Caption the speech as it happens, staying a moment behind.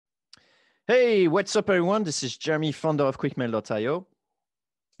Hey, what's up, everyone? This is Jeremy, founder of QuickMail.io.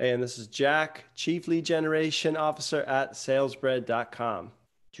 Hey, and this is Jack, Chief Lead Generation Officer at salesbread.com.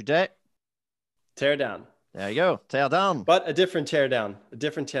 Today, TearDown. there you go, TearDown. But a different teardown,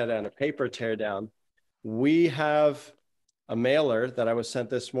 a paper teardown. We have a mailer that I was sent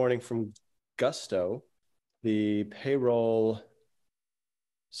this morning from Gusto, the payroll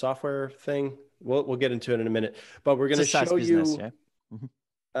software thing. We'll get into it in a minute, but we're going to show business, you. yeah? Mm-hmm.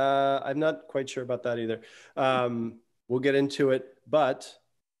 I'm not quite sure about that either. We'll get into it, but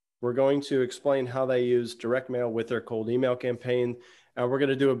we're going to explain how they use direct mail with their cold email campaign. And we're going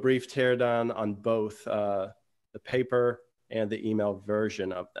to do a brief teardown on both the paper and the email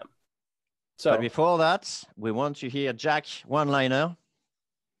version of them. So, but before that, we want to hear Jack one-liner.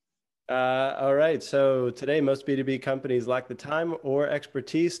 All right. So today, most B2B companies lack the time or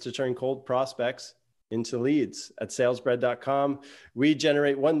expertise to turn cold prospects into leads. At salesbread.com, we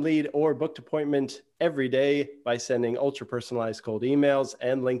generate one lead or booked appointment every day by sending ultra personalized cold emails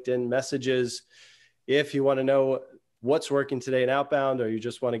and LinkedIn messages. If you want to know what's working today in outbound, or you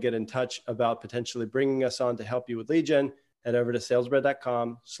just want to get in touch about potentially bringing us on to help you with lead gen, head over to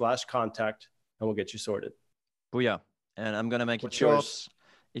salesbread.com/contact and we'll get you sorted. Booyah. And I'm going to make it short.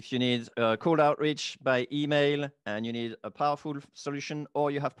 If you need cold outreach by email and you need a powerful solution,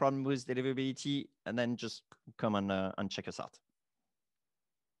 or you have problem with deliverability, and then just come and check us out.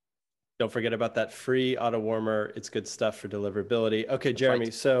 Don't forget about that free auto warmer. It's good stuff for deliverability. Okay, Jeremy,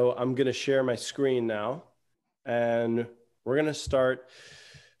 right. So I'm going to share my screen now, and we're going to start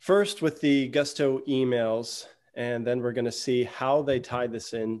first with the Gusto emails, and then we're going to see how they tie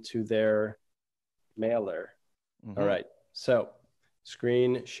this into their mailer. Mm-hmm. All right, so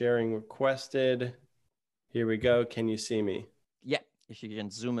screen sharing requested. Here we go. Can you see me? Yeah, if you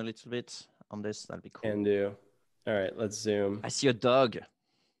can zoom a little bit on this, that'd be cool. Can do. All right, let's zoom. I see a dog.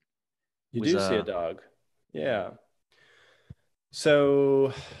 You do see a dog. Yeah.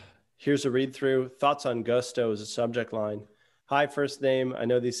 So here's a read through. Thoughts on Gusto as a subject line. Hi, first name. I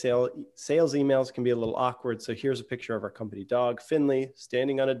know these sales emails can be a little awkward. So here's a picture of our company dog, Finley,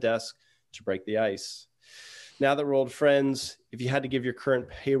 standing on a desk to break the ice. Now that we're old friends, if you had to give your current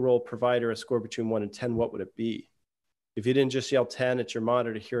payroll provider a score between 1 and 10, what would it be? If you didn't just yell 10 at your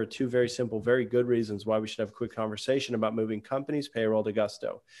monitor, here are two very simple, very good reasons why we should have a quick conversation about moving companies' payroll to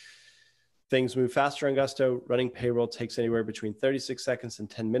Gusto. Things move faster on Gusto. Running payroll takes anywhere between 36 seconds and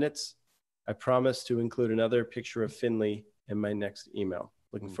 10 minutes. I promise to include another picture of Finley in my next email.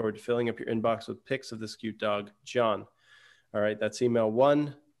 Looking forward to filling up your inbox with pics of this cute dog, John. All right, that's email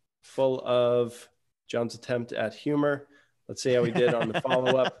 1, full of John's attempt at humor. Let's see how we did on the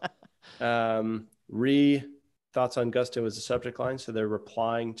follow-up. Thoughts on Gusto as a subject line. So they're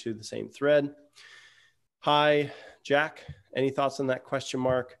replying to the same thread. Hi, Jack. Any thoughts on that question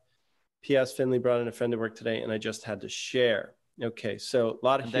mark? P.S. Finley brought in a friend to work today, and I just had to share. Okay, so a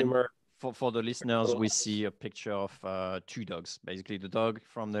lot of humor. For the listeners, we see a picture of two dogs. Basically, the dog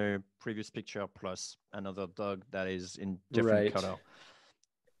from the previous picture plus another dog that is in different color.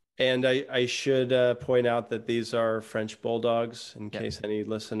 And I should point out that these are French bulldogs, in case any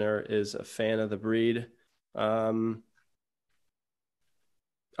listener is a fan of the breed. All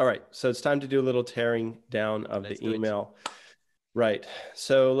right, so it's time to do a little tearing down of the email. Right.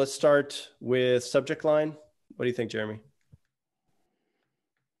 So let's start with subject line. What do you think, Jeremy?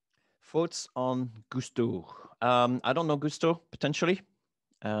 Thoughts on Gusto. I don't know Gusto, potentially.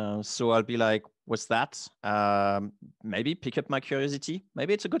 So I'll be like, what's that? Maybe pick up my curiosity.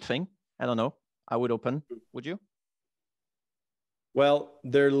 Maybe it's a good thing. I don't know. I would open. Would you? Well,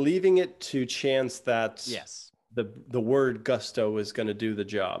 they're leaving it to chance that the word Gusto is going to do the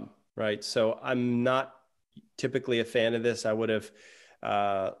job, right? So I'm not typically a fan of this. I would have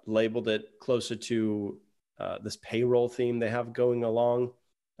labeled it closer to this payroll theme they have going along.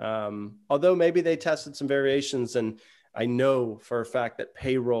 Although maybe they tested some variations, and I know for a fact that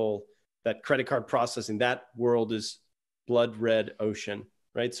payroll, that credit card processing, that world is blood red ocean,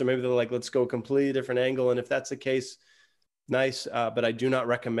 right? So maybe they're like, let's go a completely different angle. And if that's the case, nice. But I do not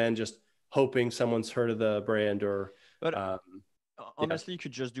recommend just hoping someone's heard of the brand or. But honestly, you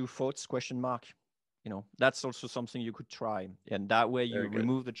could just do thoughts ? You know, that's also something you could try. And that way you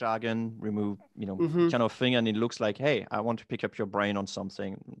remove the jargon, remove, kind of thing. And it looks like, hey, I want to pick up your brain on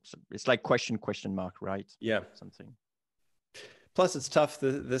something. It's like question mark, right? Yeah. Something. Plus it's tough.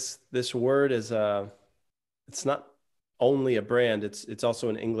 This word is, it's not only a brand. It's also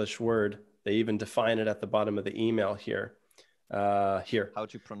an English word. They even define it at the bottom of the email here. How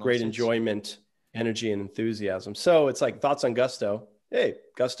to pronounce great enjoyment, energy, and enthusiasm. So it's like thoughts on Gusto. Hey,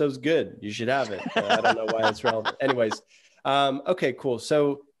 Gusto's good. You should have it. I don't know why it's relevant. Anyways, okay, cool.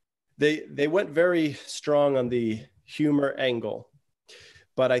 So They went very strong on the humor angle,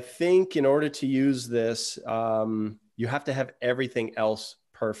 but I think in order to use this, you have to have everything else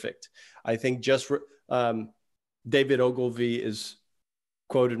perfect. I think just David Ogilvy is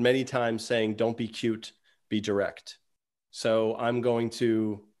quoted many times saying, "Don't be cute, be direct." So I'm going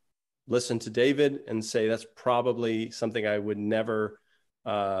to listen to David and say that's probably something I would never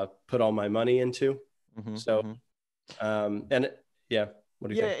put all my money into. So, and yeah, what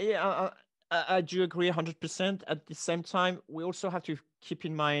do you think? Yeah, I do agree 100%. At the same time, we also have to keep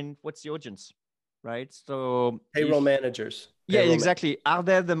in mind what's the audience, right? So Payroll managers. Yeah, exactly. Are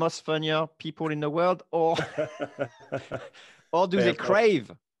they the most funnier people in the world, or or do they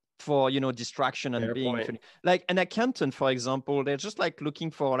crave for, you know, distraction and being funny? Like an accountant, for example, they're just like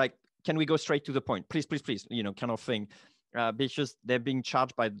looking for like, can we go straight to the point? Please, please, please, you know, kind of thing, because they're being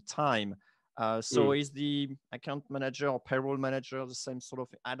charged by the time. So is the account manager or payroll manager the same sort of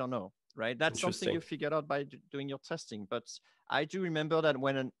thing? I don't know, right? That's something you figured out by doing your testing. But I do remember that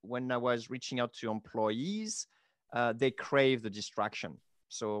when I was reaching out to employees, they crave the distraction.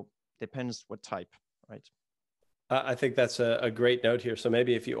 So depends what type, right? I think that's a great note here. So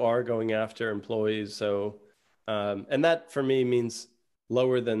maybe if you are going after employees, so and that for me means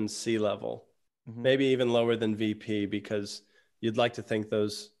lower than C-level, maybe even lower than VP, because you'd like to think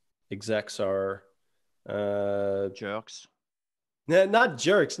those execs are jerks. Not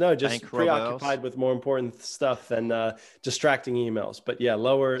jerks, no, just preoccupied with more important stuff than distracting emails. But yeah,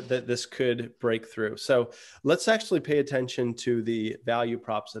 lower that this could break through. So let's actually pay attention to the value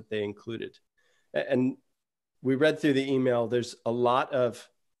props that they included. And we read through the email. There's a lot of,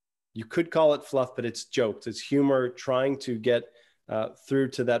 you could call it fluff, but it's jokes. It's humor trying to get through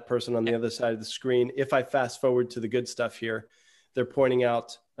to that person on the other side of the screen. If I fast forward to the good stuff here, they're pointing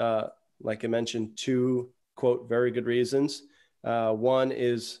out, like I mentioned, 2, quote, very good reasons. One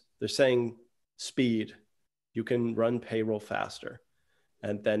is they're saying speed. You can run payroll faster.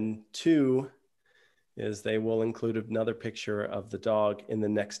 And then 2 is they will include another picture of the dog in the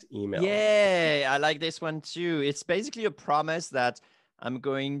next email. Yeah, I like this one too. It's basically a promise that I'm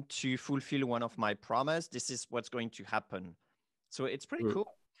going to fulfill one of my promise. This is what's going to happen. So it's pretty cool.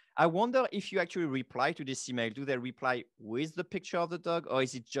 I wonder if you actually reply to this email, do they reply with the picture of the dog, or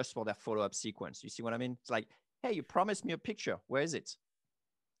is it just for their follow-up sequence? You see what I mean? It's like, hey, you promised me a picture. Where is it?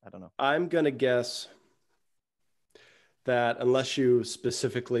 I don't know. I'm going to guess that unless you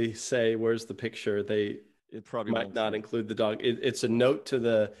specifically say, where's the picture, they probably might not include the dog. It's a note to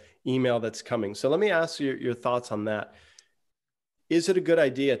the email that's coming. So let me ask you your thoughts on that. Is it a good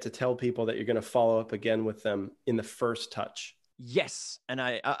idea to tell people that you're going to follow up again with them in the first touch? Yes. And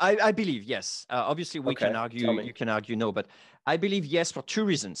I believe yes. Obviously, we can argue, you can argue no, but I believe yes for 2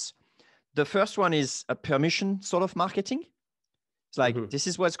 reasons. The first one is a permission sort of marketing. It's like, this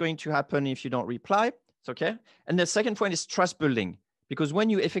is what's going to happen if you don't reply. It's okay. And the second point is trust building, because when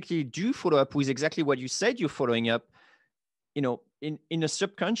you effectively do follow up with exactly what you said you're following up, you know, in a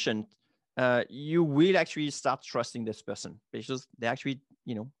subconscious, you will actually start trusting this person because they actually,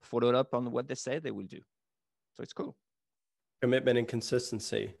 you know, followed up on what they said they will do. So it's cool. Commitment and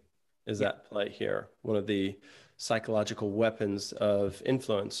consistency is at play here. One of the psychological weapons of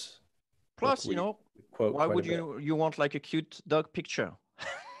influence. Plus, you know, why would you want like a cute dog picture?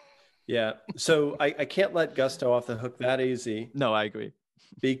 Yeah. So I can't let Gusto off the hook that easy. No, I agree.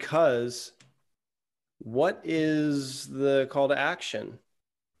 Because what is the call to action?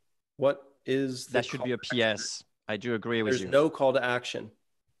 What is the that should be a PS. I do agree with you. There's no call to action.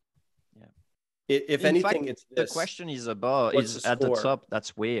 Yeah. If anything, it's the question is about is at the top.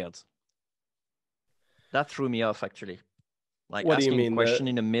 That's weird. That threw me off actually. Like what asking do you mean? A question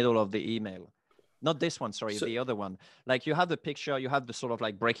in the middle of the email. Not this one, sorry, the other one. Like you have the picture, you have the sort of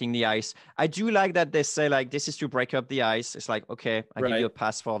like breaking the ice. I do like that they say like, this is to break up the ice. It's like, okay, I give you a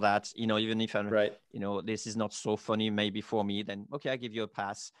pass for that. You know, even if I'm, you know, this is not so funny maybe for me, then okay, I give you a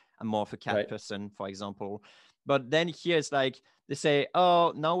pass. I'm more of a cat person, for example. But then here it's like, they say,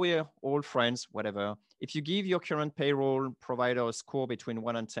 oh, now we're all friends, whatever. If you give your current payroll provider a score between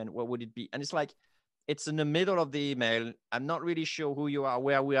 1 and 10, what would it be? And it's like, it's in the middle of the email. I'm not really sure who you are,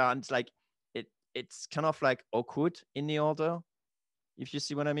 where we are. And it's like, it's kind of like awkward in the order, if you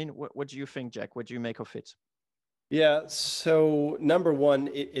see what I mean. What do you think, Jack? What do you make of it? Yeah. So number one,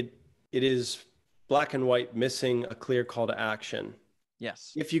 it is black and white, missing a clear call to action.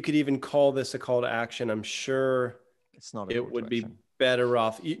 Yes. If you could even call this a call to action, I'm sure it's not. It would be better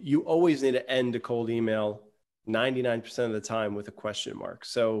off. You always need to end a cold email 99% of the time with a question mark.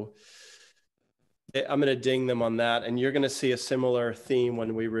 So I'm going to ding them on that. And you're going to see a similar theme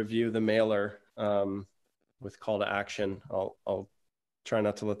when we review the mailer with call to action. I'll try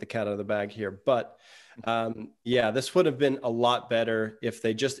not to let the cat out of the bag here. But yeah, this would have been a lot better if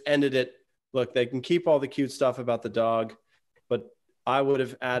they just ended it. Look, they can keep all the cute stuff about the dog, but I would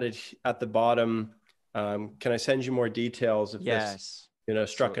have added at the bottom, can I send you more details if this,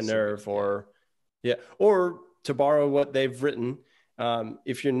 struck a nerve, or or to borrow what they've written,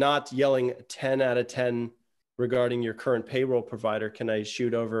 if you're not yelling 10 out of 10 regarding your current payroll provider, can I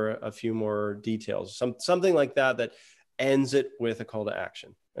shoot over a few more details? Something like that ends it with a call to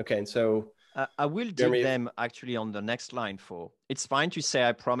action. Okay, and so I will dig them actually on the next line. It's fine to say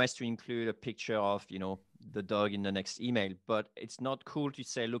I promise to include a picture of the dog in the next email, but it's not cool to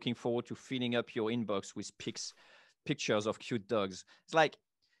say looking forward to filling up your inbox with pictures of cute dogs. It's like,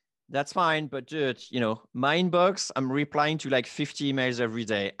 that's fine, but dude, my inbox, I'm replying to like 50 emails every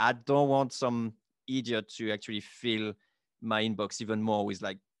day. I don't want some idiot to actually fill my inbox even more with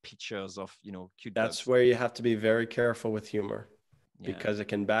like pictures of cute That's dogs. where you have to be very careful with humor, because it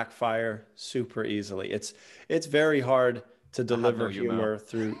can backfire super easily. It's very hard to deliver humor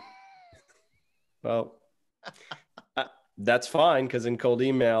through. Well, that's fine, because in cold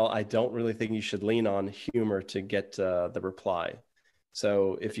email, I don't really think you should lean on humor to get the reply.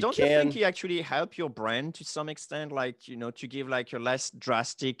 So if you don't you think you actually help your brand to some extent, like to give like a less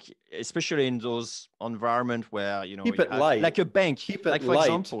drastic, especially in those environments where keep it light, like a bank, keep it like for light,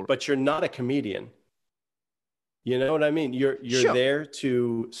 example. But you're not a comedian. You know what I mean? You're sure. there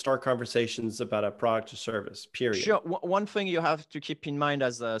to start conversations about a product or service, period. Sure. One thing you have to keep in mind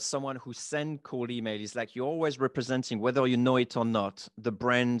as someone who sends cold email is like you're always representing, whether you know it or not, the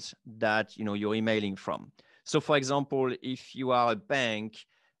brand that you're emailing from. So for example, if you are a bank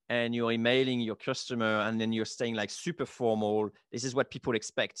and you're emailing your customer and then you're staying like super formal, this is what people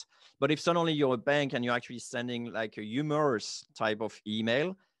expect. But if suddenly you're a bank and you're actually sending like a humorous type of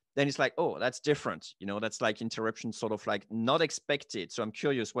email, then it's like, oh, that's different. That's like interruption, sort of like not expected. So I'm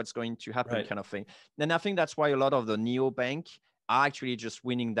curious what's going to happen, kind of thing. And I think that's why a lot of the neobank are actually just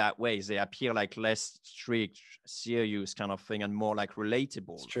winning that way. They appear like less strict, serious kind of thing, and more like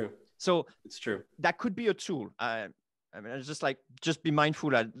relatable. It's true. So it's true. That could be a tool. I mean, it's just be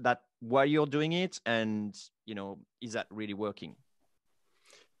mindful that while you're doing it, and is that really working?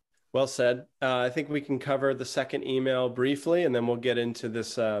 Well said. I think we can cover the second email briefly, and then we'll get into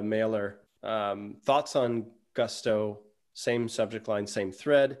this mailer. Thoughts on Gusto? Same subject line, same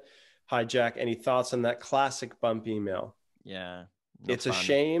thread. Hi, Jack. Any thoughts on that classic bump email? Yeah. It's fun. A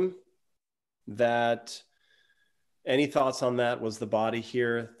shame that any thoughts on that was the body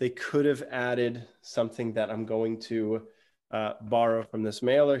here. They could have added something that I'm going to borrow from this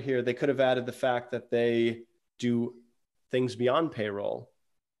mailer here. They could have added the fact that they do things beyond payroll,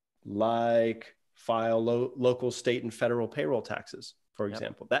 like file local, state, and federal payroll taxes, for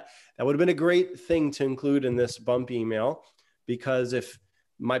example. That would have been a great thing to include in this bump email, because if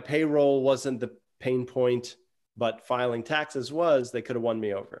my payroll wasn't the pain point, but filing taxes was, they could have won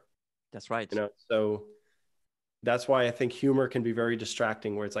me over. That's right. So that's why I think humor can be very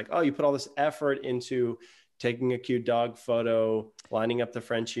distracting, where it's like, oh, you put all this effort into taking a cute dog photo, lining up the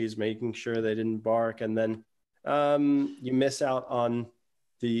Frenchies, making sure they didn't bark, and then you miss out on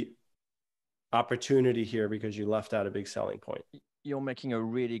the opportunity here because you left out a big selling point. You're making a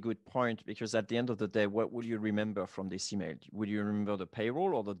really good point, because at the end of the day, what will you remember from this email? Would you remember the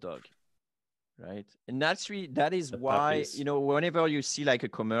payroll or the dog? Right. And that is why, whenever you see like a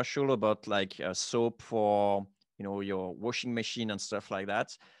commercial about like a soap for, your washing machine and stuff like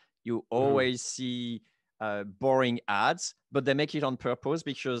that, you always see boring ads, but they make it on purpose,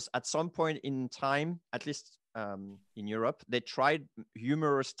 because at some point in time, at least in Europe, they tried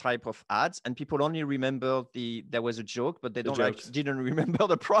humorous type of ads, and people only remember there was a joke, but they didn't remember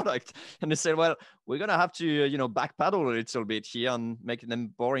the product. And they said, well, we're going to have to, backpedal a little bit here and make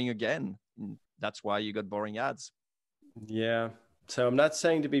them boring again. And that's why you got boring ads. Yeah. So I'm not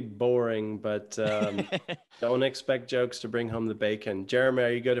saying to be boring, but don't expect jokes to bring home the bacon. Jeremy,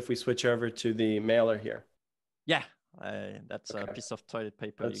 are you good if we switch over to the mailer here? Yeah. That's a piece of toilet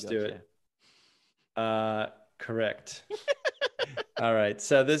paper. Let's do it. Correct. All right.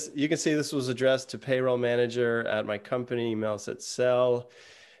 So you can see this was addressed to payroll manager at my company. Email said sell.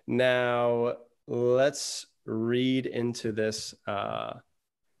 Now let's read into this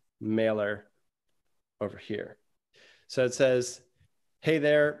mailer over here. So it says, hey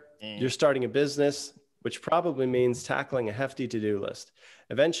there, you're starting a business, which probably means tackling a hefty to-do list.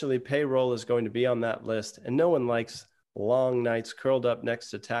 Eventually, payroll is going to be on that list, and no one likes long nights curled up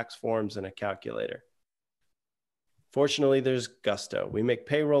next to tax forms and a calculator. Fortunately, there's Gusto. We make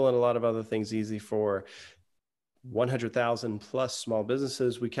payroll and a lot of other things easy for 100,000 plus small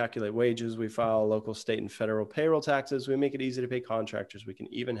businesses. We calculate wages. We file local, state, and federal payroll taxes. We make it easy to pay contractors. We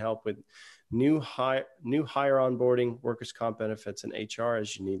can even help with new hire onboarding, workers' comp benefits, and HR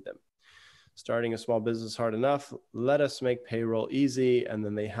as you need them. Starting a small business hard enough. Let us make payroll easy. And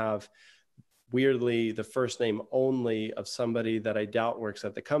then they have, weirdly, the first name only of somebody that I doubt works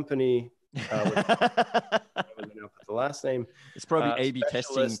at the company. With the last name. It's probably A/B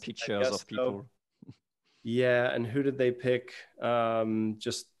testing pictures of people. Yeah, and who did they pick?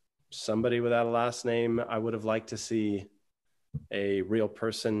 Just somebody without a last name. I would have liked to see a real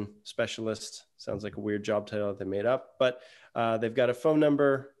person specialist. Sounds like a weird job title that they made up. But they've got a phone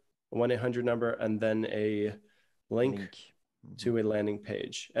number, a 1-800 number, and then a link to a landing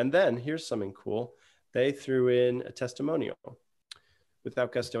page. And then here's something cool. They threw in a testimonial.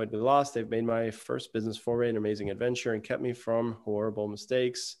 Without Gusto, I'd be lost. They've made my first business foray an amazing adventure and kept me from horrible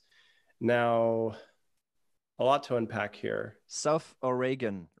mistakes. Now, a lot to unpack here. South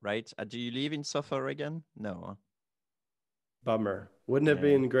Oregon, right? Do you live in South Oregon? No. Bummer. Wouldn't it have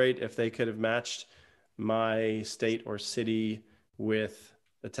been great if they could have matched my state or city with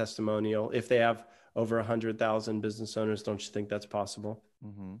a testimonial? If they have over 100,000 business owners, don't you think that's possible?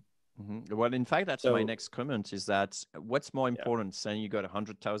 Mm-hmm. Mm-hmm. Well, in fact, that's my next comment is that what's more important, saying you got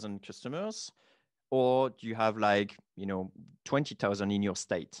 100,000 customers, or do you have 20,000 in your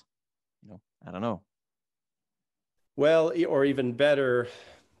state? I don't know. Well, or even better,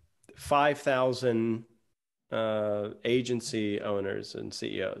 5,000 agency owners and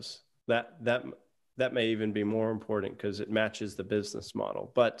CEOs. That may even be more important because it matches the business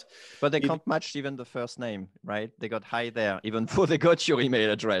model. But they can't match even the first name, right? They got high there, even before they got your email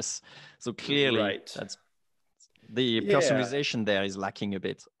address. So clearly, that's the personalization there is lacking a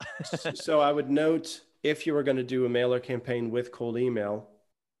bit. So I would note, if you were going to do a mailer campaign with cold email,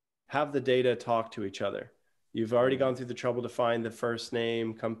 have the data talk to each other. You've already gone through the trouble to find the first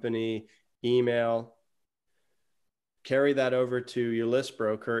name, company, email. Carry that over to your list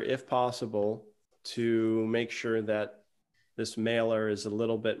broker, if possible, to make sure that this mailer is a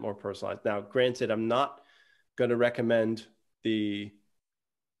little bit more personalized. Now, granted, I'm not going to recommend the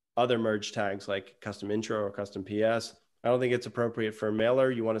other merge tags like custom intro or custom PS. I don't think it's appropriate for a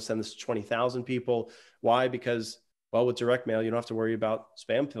mailer. You want to send this to 20,000 people. Why? Because, well, with direct mail, you don't have to worry about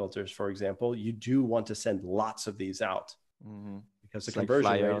spam filters, for example. You do want to send lots of these out because the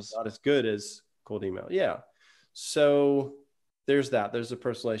conversion rate is not as good as cold email. Yeah. So there's that. There's a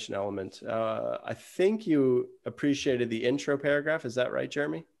personalization element. I think you appreciated the intro paragraph. Is that right,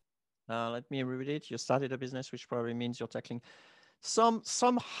 Jeremy? Let me read it. You started a business, which probably means you're tackling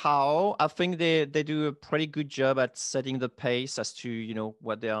somehow. I think they do a pretty good job at setting the pace as to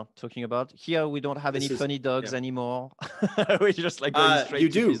what they are talking about. Here we don't have any funny dogs anymore. We just going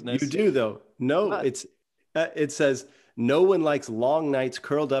straight to business. You do though. No, it says no one likes long nights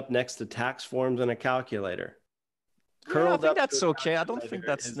curled up next to tax forms and a calculator. I think that's okay. I don't think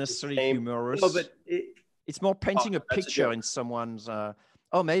that's necessarily humorous. No, but it's more painting a picture in someone's.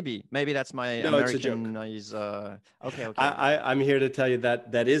 Maybe that's my American. Okay. I'm here to tell you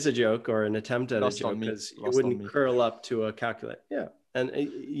that is a joke or an attempt at a joke, because you wouldn't curl up to a calculator. Yeah, and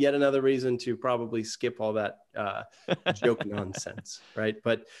yet another reason to probably skip all that joke nonsense, right?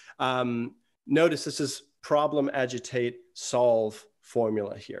 But notice this is problem, agitate, solve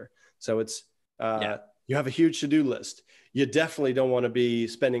formula here. So it's you have a huge to-do list. You definitely don't want to be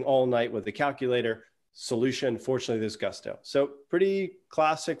spending all night with the calculator. Solution, fortunately, there's Gusto. So pretty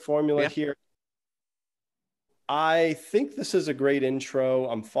classic formula here. I think this is a great intro.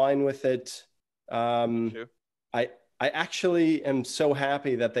 I'm fine with it. I actually am so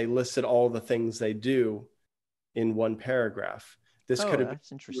happy that they listed all the things they do in one paragraph. This could have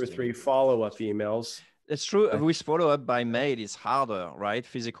been 2 or 3 follow-up emails. It's true. With follow-up by mail is harder, right?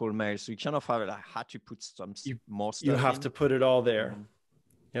 Physical mail. So you kind of had to put some more stuff. You have to put it all there.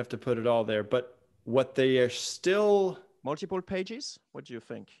 You have to put it all there. But what they are still... Multiple pages? What do you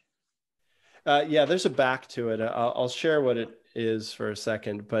think? Yeah, there's a back to it. I'll share what it is for a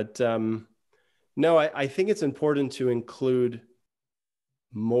second. But no, I think it's important to include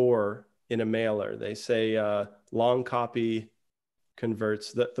more in a mailer. They say long copy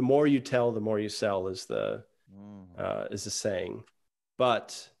converts. The more you tell, the more you sell is the saying.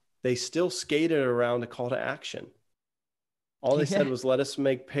 But they still skated around a call to action. All they said was, let us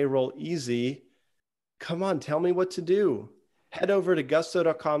make payroll easy. Come on, tell me what to do. Head over to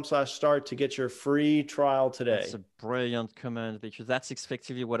gusto.com/start to get your free trial today. That's a brilliant comment, because that's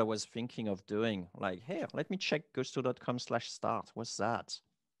effectively what I was thinking of doing. Like, hey, let me check gusto.com/start. What's that?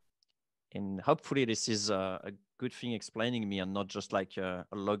 And hopefully this is a good thing explaining me and not just like a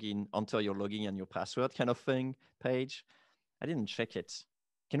login, enter your login and your password kind of thing page. I didn't check it.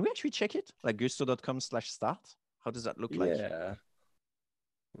 Can we actually check it? Like gusto.com/start? How does that look like? Yeah.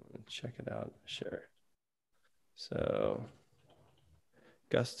 Check it out. Sure. So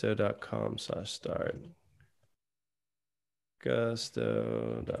gusto.com/start.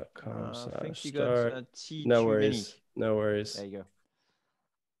 Gusto.com/start. I think you got T No too worries. many. No worries. There you go.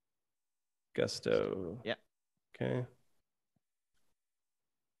 Gusto. Yeah. Okay.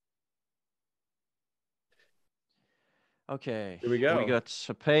 Okay. Here we go. We got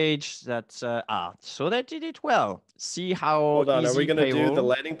a page that so they did it well. See how Hold on. easy Are we going to do the payroll?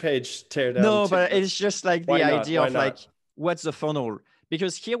 landing page teardown? No, but it's just like the idea of like, not? what's the funnel?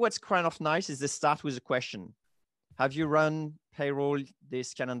 Because here, what's kind of nice is they start with a question. Have you run payroll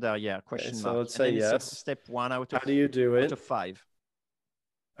this calendar year? Question mark. So let's say yes. Step 1 out of. How do you do it? Out of 5.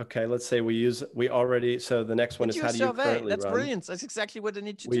 Okay, let's say we already. So the next one is how do you currently That's run? brilliant. That's exactly what they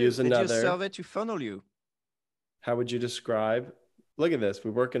need to do. Use another. They do a survey to funnel you. How would you describe? Look at this. We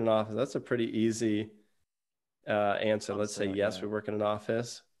work in an office. That's a pretty easy answer. Let's say yes, we work in an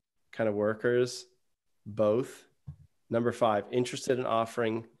office. Kind of workers, both. Number 5, interested in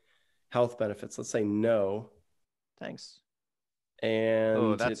offering health benefits. Let's say no. Thanks.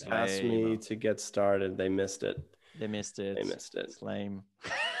 And it asked me to get started. They missed it. They missed it. It's lame.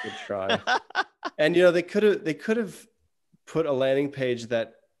 Good try. And you know, they could have put a landing page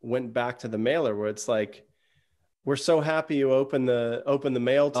that went back to the mailer where it's like, we're so happy you opened the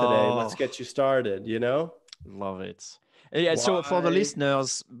mail today. Let's get you started, you know? Love it. Yeah, so for the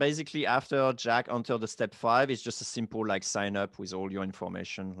listeners, basically after Jack entered the step 5, it's just a simple like sign up with all your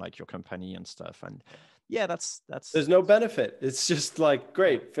information, like your company and stuff. And yeah, that's there's no benefit. It's just like,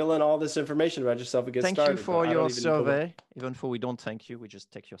 great, fill in all this information about yourself and get started. Thank you for your survey. Even though we don't thank you, we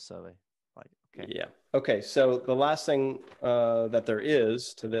just take your survey. Like, okay. Yeah. Okay. So the last thing that there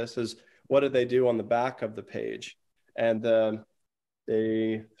is to this is, what did they do on the back of the page? And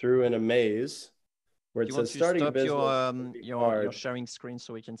they threw in a maze where it says starting a business. Your sharing screen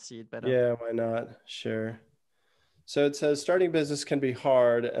so we can see it better. Yeah, why not? Sure. So it says starting a business can be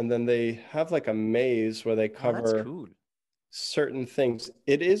hard, and then they have like a maze where they cover certain things.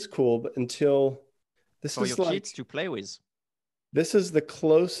 It is cool, but until this for is your like kids to play with. This is the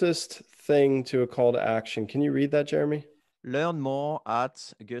closest thing to a call to action. Can you read that, Jeremy? Learn more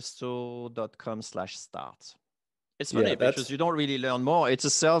at gusto.com/start. It's funny because you don't really learn more. It's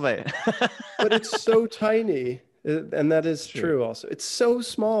a survey. But it's so tiny. And that is true also. It's so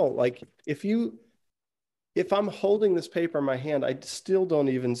small. Like if I'm holding this paper in my hand, I still don't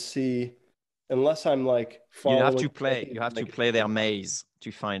even see, unless I'm like following. You have to play their maze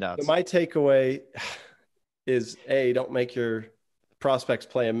to find out. So my takeaway is don't make your prospects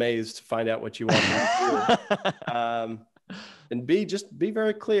play a maze to find out what you want them to do. And B, just be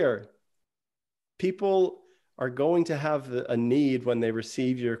very clear. People are going to have a need when they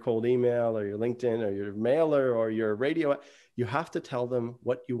receive your cold email or your LinkedIn or your mailer or your radio. You have to tell them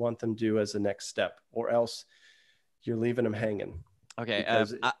what you want them to do as the next step, or else you're leaving them hanging. Okay.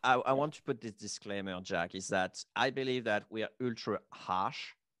 I want to put this disclaimer, Jack, is that I believe that we are ultra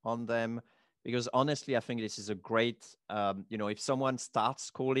harsh on them, because honestly, I think this is a great, if someone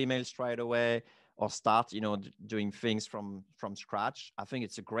starts cold emails right away or start, doing things from scratch, I think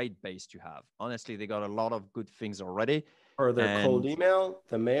it's a great base to have. Honestly, they got a lot of good things already. Or their cold email,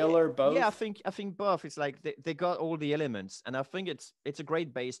 the mailer, both? Yeah, I think both. It's like they got all the elements, and I think it's a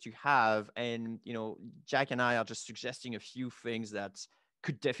great base to have. And, Jack and I are just suggesting a few things that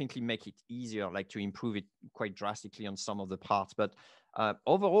could definitely make it easier, like to improve it quite drastically on some of the parts. But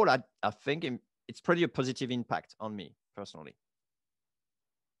overall, I think it's pretty a positive impact on me personally.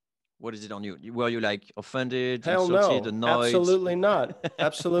 What is it on you? Were you like offended, insulted, annoyed? Absolutely not.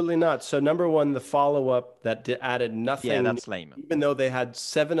 Absolutely not. So number one, the follow-up that added nothing. Yeah, that's lame. Even though they had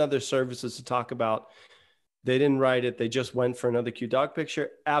 7 other services to talk about, they didn't write it. They just went for another cute dog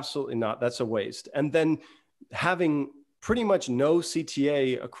picture. Absolutely not. That's a waste. And then having pretty much no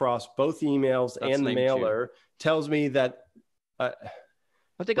CTA across both emails and the mailer tells me that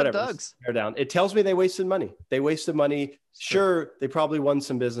but they got dogs. TearDown. It tells me they wasted money. Sure, they probably won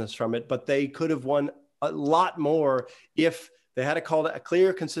some business from it, but they could have won a lot more if they had a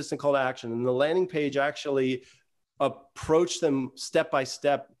clear, consistent call to action. And the landing page actually approached them step by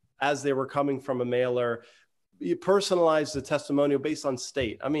step as they were coming from a mailer. You personalize the testimonial based on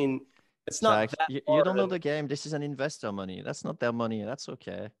state. I mean, it's not. Jack, you don't know the game. This is an investor money. That's not their money. That's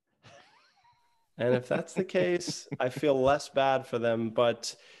okay. And if that's the case, I feel less bad for them.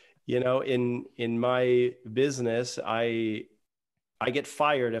 But, in my business, I I get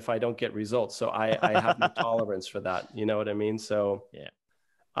fired if I don't get results. So I have no tolerance for that. You know what I mean? So yeah,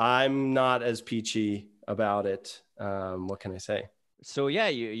 I'm not as peachy about it. What can I say? So yeah,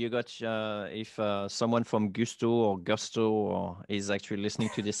 you got if someone from Gusto is actually listening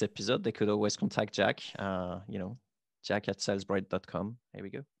to this episode, they could always contact Jack. Jack@salesbright.com. Here we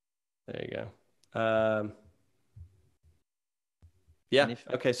go. There you go. Yeah.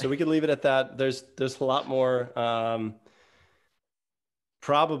 Okay. So we could leave it at that. There's a lot more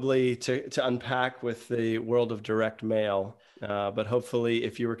probably to unpack with the world of direct mail. But hopefully,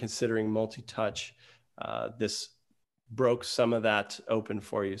 if you were considering multi-touch, this broke some of that open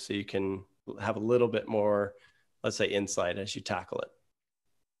for you, so you can have a little bit more, let's say, insight as you tackle it.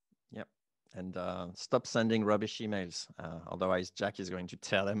 Yep. And stop sending rubbish emails. Otherwise, Jack is going to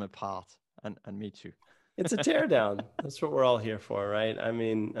tear them apart, and me too. It's a teardown. That's what we're all here for, right? I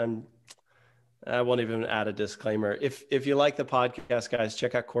mean, I won't even add a disclaimer. If you like the podcast, guys,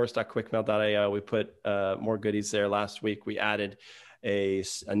 check out course.quickmail.io. We put more goodies there. Last week, we added a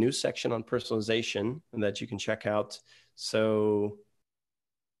new section on personalization that you can check out. So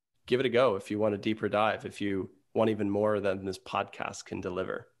give it a go if you want a deeper dive, if you want even more than this podcast can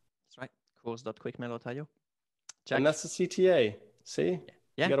deliver. That's right. Course.quickmail.io. Jack. And that's the CTA. See?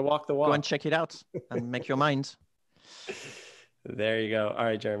 Yeah. You got to walk the walk. Go and check it out and make your mind. There you go. All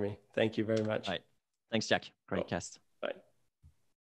right, Jeremy. Thank you very much. All right. Thanks, Jack. Great cast. Bye.